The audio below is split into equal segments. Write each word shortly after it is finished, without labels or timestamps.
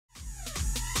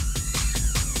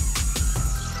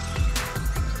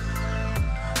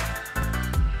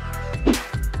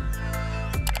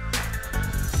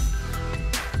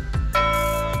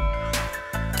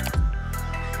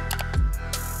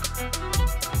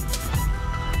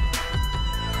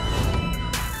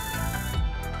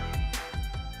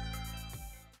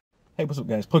Hey, what's up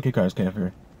guys, PokeCards Kev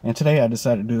here. And today I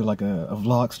decided to do like a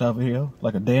vlog style video,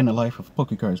 like a day in the life of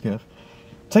PokeCards Kev.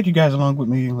 Take you guys along with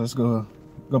me. Let's go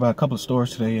by a couple of stores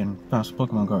today and find some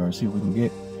Pokemon cards, see what we can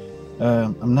get.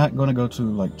 I'm not going to go to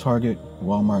like Target,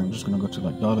 Walmart. I'm just going to go to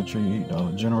like Dollar Tree,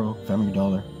 Dollar General, Family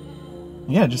Dollar.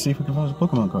 Yeah, just see if we can find some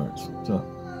Pokemon cards. So,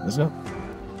 let's go.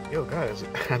 Yo guys,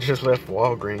 I just left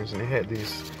Walgreens and they had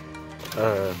these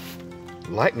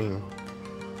Lightning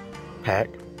pack,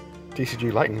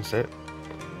 TCG Lightning set.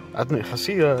 I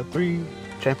see 3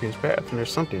 Champions Path, and there's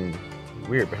something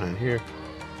weird behind here.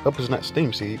 Hope it's not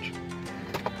Steam Siege.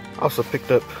 Also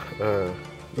picked up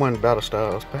 1 Battle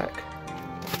Styles pack.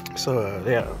 So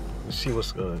yeah, let's see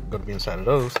what's gonna be inside of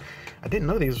those. I didn't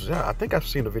know these was out. I think I've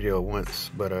seen the video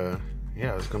once, but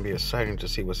yeah, it's gonna be exciting to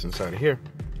see what's inside of here.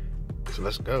 So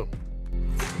let's go.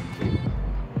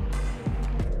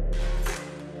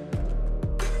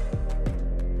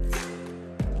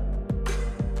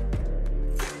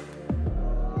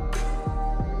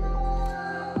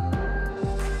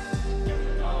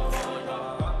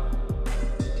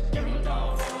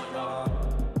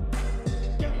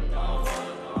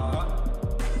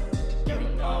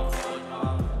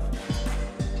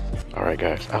 Alright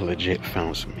guys, I legit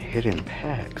found some hidden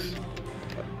packs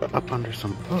up under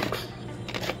some books.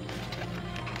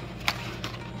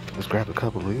 Let's grab a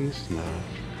couple of these and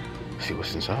see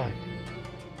what's inside.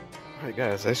 Alright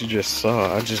guys, as you just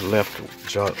saw, I just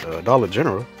left Dollar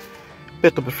General.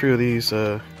 Picked up a few of these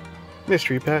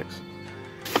mystery packs.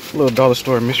 Little dollar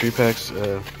store mystery packs.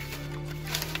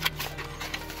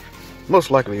 Most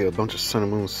likely a bunch of Sun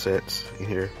and Moon sets in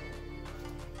here.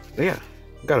 But yeah.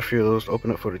 Got a few of those to open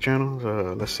up for the channel.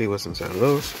 Let's see what's inside of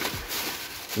those.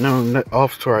 Now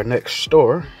off to our next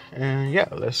store, and yeah,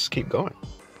 let's keep going.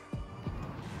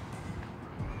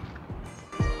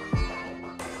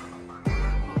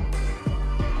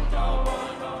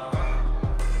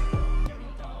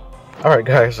 Alright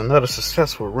guys, another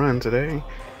successful run today.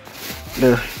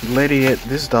 The lady at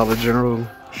this Dollar General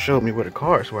showed me where the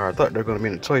cards were. I thought they were going to be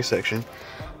in the toy section.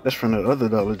 That's from the other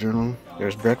Dollar General.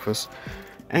 There's breakfast.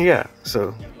 And yeah,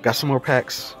 so got some more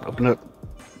packs. Open up.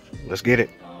 Let's get it.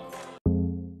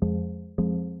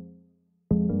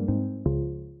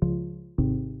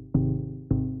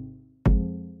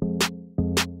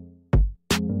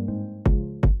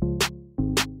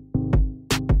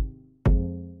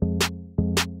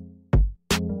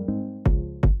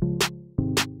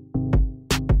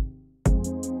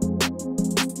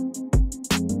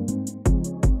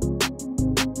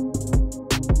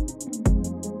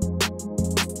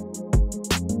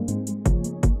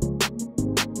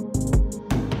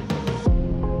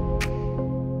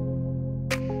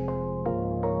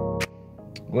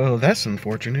 Well, that's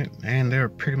unfortunate, and they're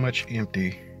pretty much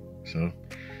empty. So,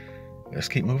 let's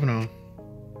keep moving on.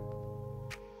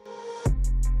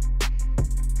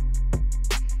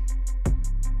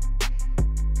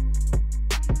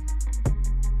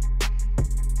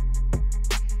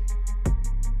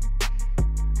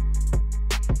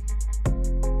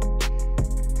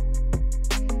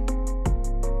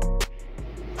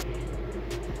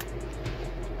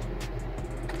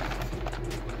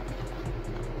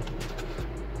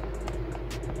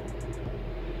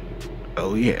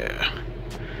 Oh yeah,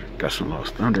 got some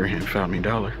Lost Thunder and Family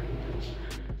Dollar.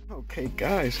 Okay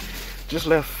guys, just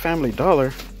left Family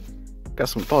Dollar. Got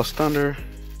some Lost Thunder,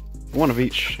 1 of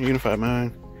each, Unified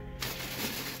Mind,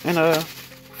 and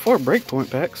 4 Breakpoint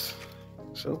packs.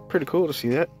 So pretty cool to see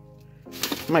that.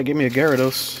 Might give me a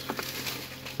Gyarados.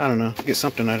 I don't know, get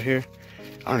something out of here.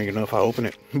 I don't even know if I open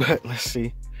it, but let's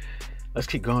see. Let's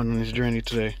keep going on this journey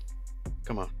today.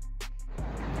 Come on.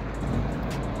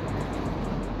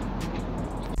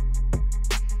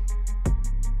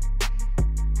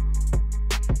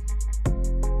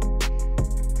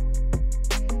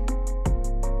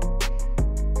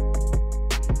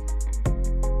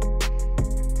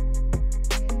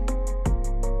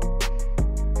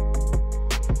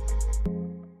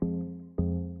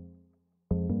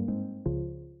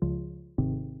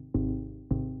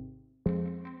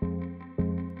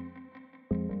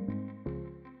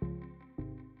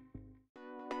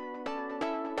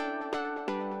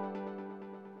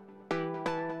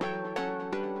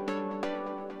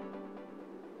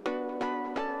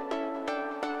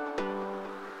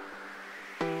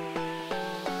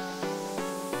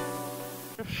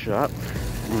 Shop.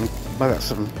 I got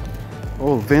some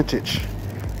old vintage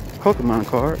Pokemon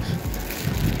cards.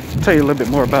 I'll tell you a little bit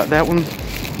more about that one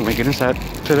when we get inside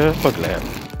to the PokeLab.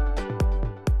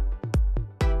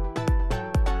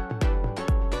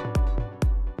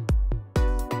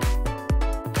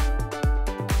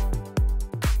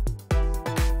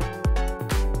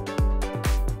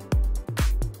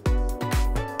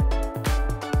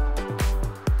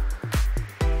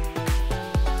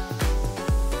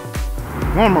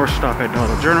 One more stop at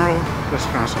Dollar General. Let's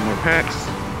find some more packs.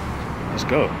 Let's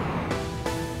go.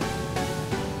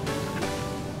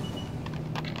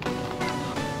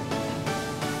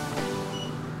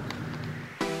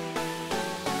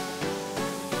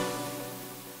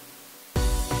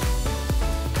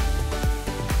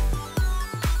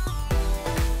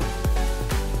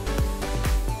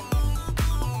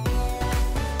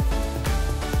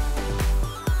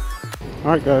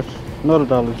 Alright guys, another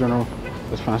Dollar General.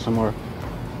 Let's find some more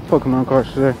Pokemon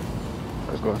cards today.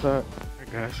 Let's go inside.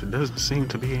 Alright guys, it doesn't seem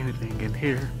to be anything in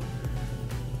here.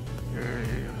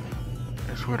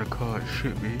 That's where the card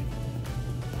should be.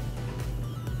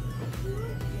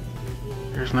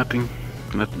 There's nothing,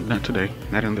 not today,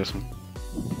 not in this one.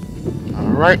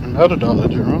 Alright, another Dollar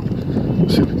General.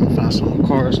 Let's see if we can find some more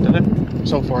cards today.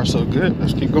 So far so good,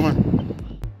 let's keep going.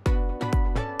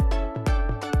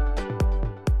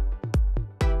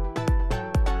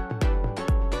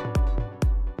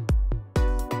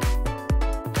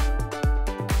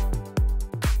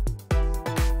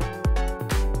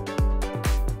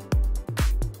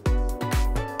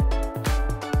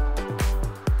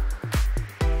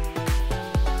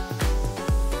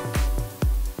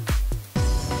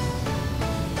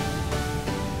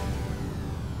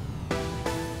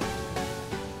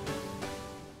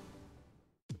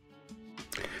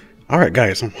 Alright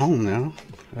guys, I'm home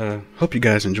now. Hope you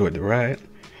guys enjoyed the ride.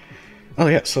 Oh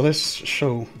yeah, so let's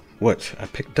show what I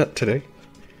picked up today.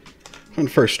 From the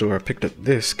first store, I picked up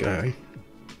this guy.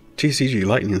 TCG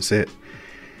Lightning set.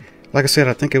 Like I said,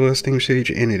 I think it was Steam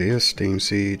Siege, and it is Steam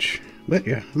Siege. But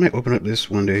yeah, I might open up this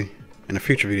one day in a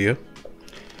future video.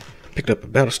 Picked up a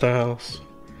Battle Styles.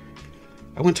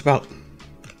 I went to about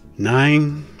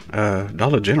 9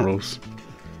 Dollar Generals.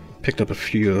 Picked up a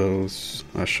few of those.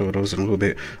 I'll show those in a little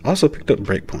bit. I also picked up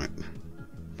Breakpoint,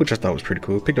 which I thought was pretty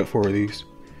cool. Picked up 4 of these.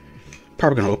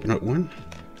 Probably gonna open up one.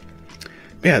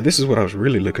 Yeah, this is what I was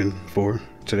really looking for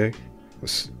today.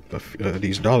 Was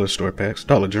these dollar store packs,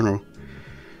 Dollar General.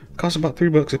 Cost about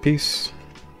 $3 a piece.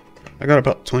 I got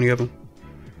about 20 of them.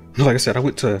 Like I said, I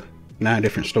went to 9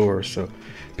 different stores, so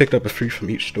picked up a few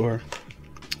from each store.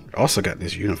 Also got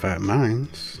this Unified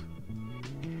Minds,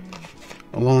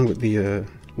 along with the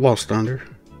Lost Thunder.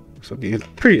 So it'll be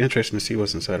pretty interesting to see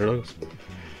what's inside of those.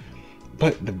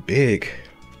 But the big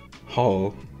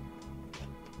haul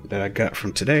that I got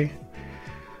from today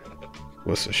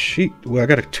was a sheet. Well, I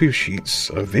got 2 sheets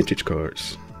of vintage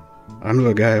cards. I knew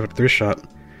a guy at a thrift shop.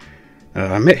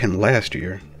 I met him last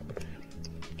year.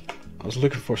 I was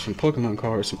looking for some Pokemon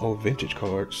cards, some old vintage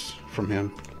cards from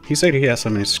him. He said he had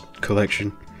some in his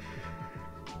collection.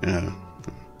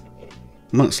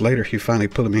 Months later, he finally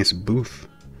put them in his booth.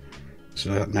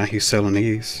 So now he's selling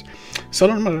these.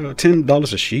 Selling them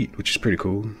 $10 a sheet, which is pretty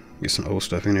cool. Get some old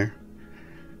stuff in there.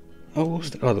 Oh, what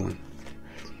was the other one?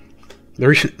 The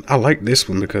reason I like this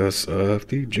one because of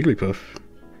the Jigglypuff.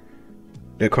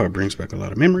 That card brings back a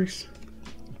lot of memories.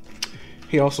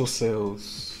 He also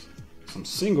sells some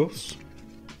singles.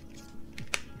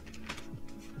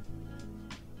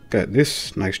 Got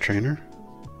this nice trainer.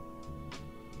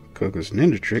 Koga's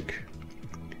Ninja Trick.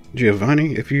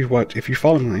 Giovanni, if you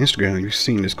follow me on Instagram, you've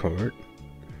seen this card.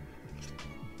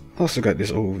 Also got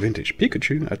this old vintage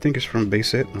Pikachu. I think it's from Base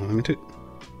Set Unlimited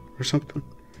or something.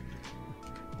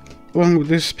 Along with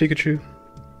this Pikachu.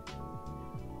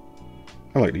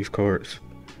 I like these cards.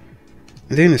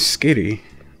 And then a Skitty.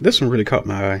 This one really caught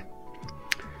my eye.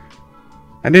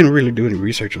 I didn't really do any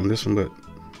research on this one, but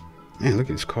man, look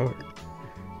at this card.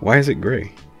 Why is it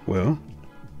gray? Well,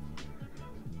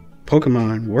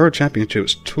 Pokemon World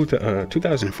Championships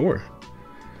 2004.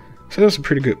 So that was a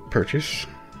pretty good purchase.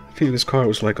 I think this card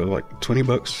was like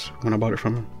 $20 when I bought it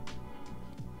from him.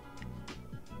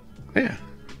 Yeah,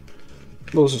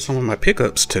 those are some of my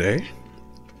pickups today.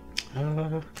 I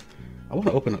want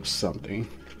to open up something.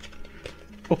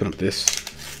 Open up this.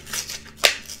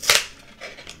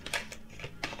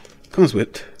 Comes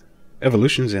with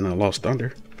Evolutions and a Lost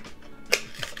Thunder.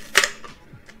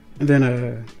 And then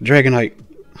a Dragonite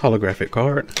holographic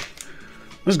card.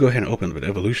 Let's go ahead and open with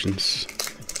Evolutions.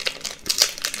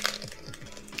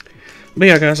 But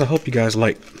yeah guys, I hope you guys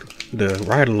liked the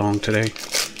ride along today.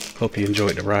 Hope you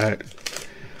enjoyed the ride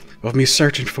of me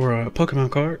searching for Pokemon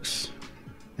cards.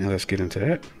 Now let's get into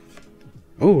that.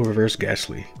 Oh, Reverse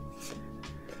Ghastly.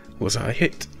 Was I a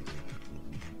hit?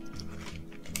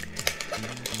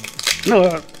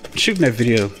 No, shooting that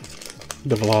video,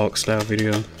 the vlog style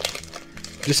video,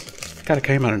 just kind of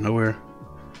came out of nowhere.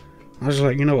 I was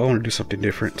like, you know, I want to do something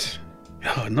different.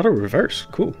 Oh, another reverse.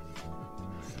 Cool.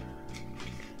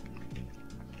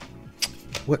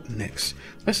 What next?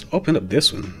 Let's open up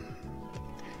this one.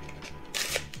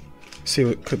 See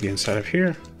what could be inside of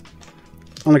here.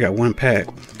 Only got one pack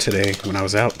today when I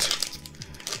was out.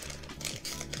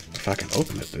 If I can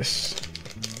open this.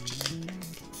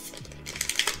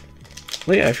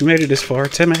 Well, yeah, if you made it this far,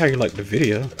 tell me how you liked the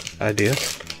video idea.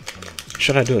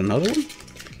 Should I do another one?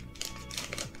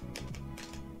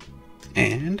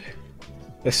 And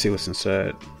let's see what's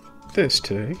inside this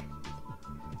today.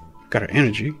 Got our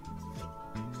Energy,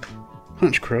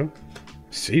 Honchkrow,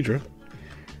 Seadra,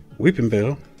 Weeping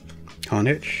Bell,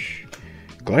 Honedge,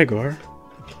 Gligar,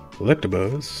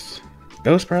 Electabuzz,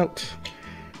 Bellsprout,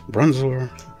 Bronzor,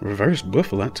 Reverse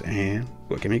Bufflet, and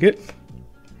what can we get?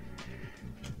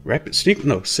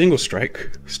 Single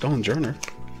Strike, Stonjourner.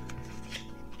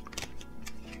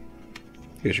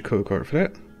 Here's your code card for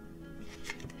that.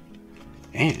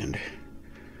 And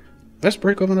let's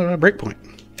break open a breakpoint.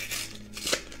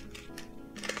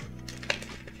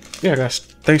 Yeah, guys,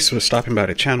 thanks for stopping by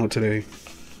the channel today.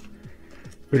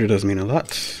 Really does mean a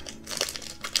lot.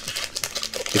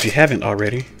 If you haven't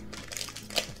already,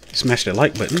 smash that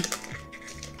like button.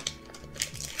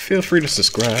 Feel free to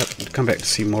subscribe and come back to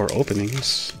see more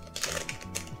openings.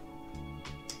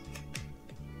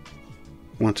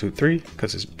 1, 2, 3,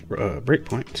 because it's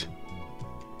breakpoint.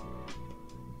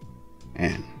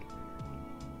 And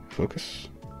focus.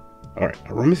 Alright,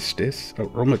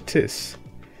 Aromatisse,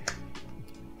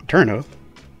 Turno,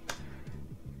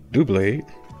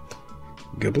 Doublade,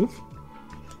 Gibble,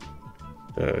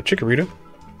 Chikorita,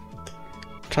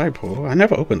 Typole. I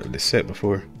never opened up this set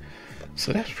before,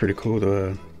 so that's pretty cool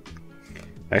to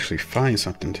actually find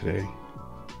something today.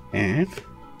 And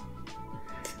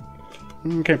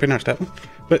can't pronounce that one,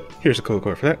 but here's a code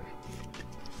card for that.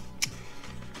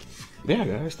 Yeah,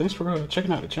 guys, thanks for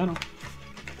checking out the channel,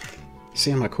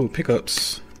 seeing my cool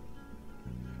pickups.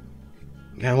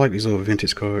 Yeah, I like these little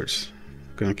vintage cards.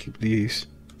 Gonna keep these.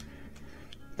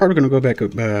 Probably gonna go back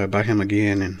up by him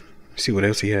again and see what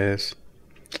else he has.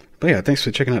 But yeah, thanks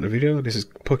for checking out the video. This is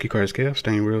PokeCards Kev,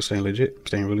 staying real, staying legit,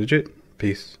 staying real legit.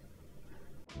 Peace.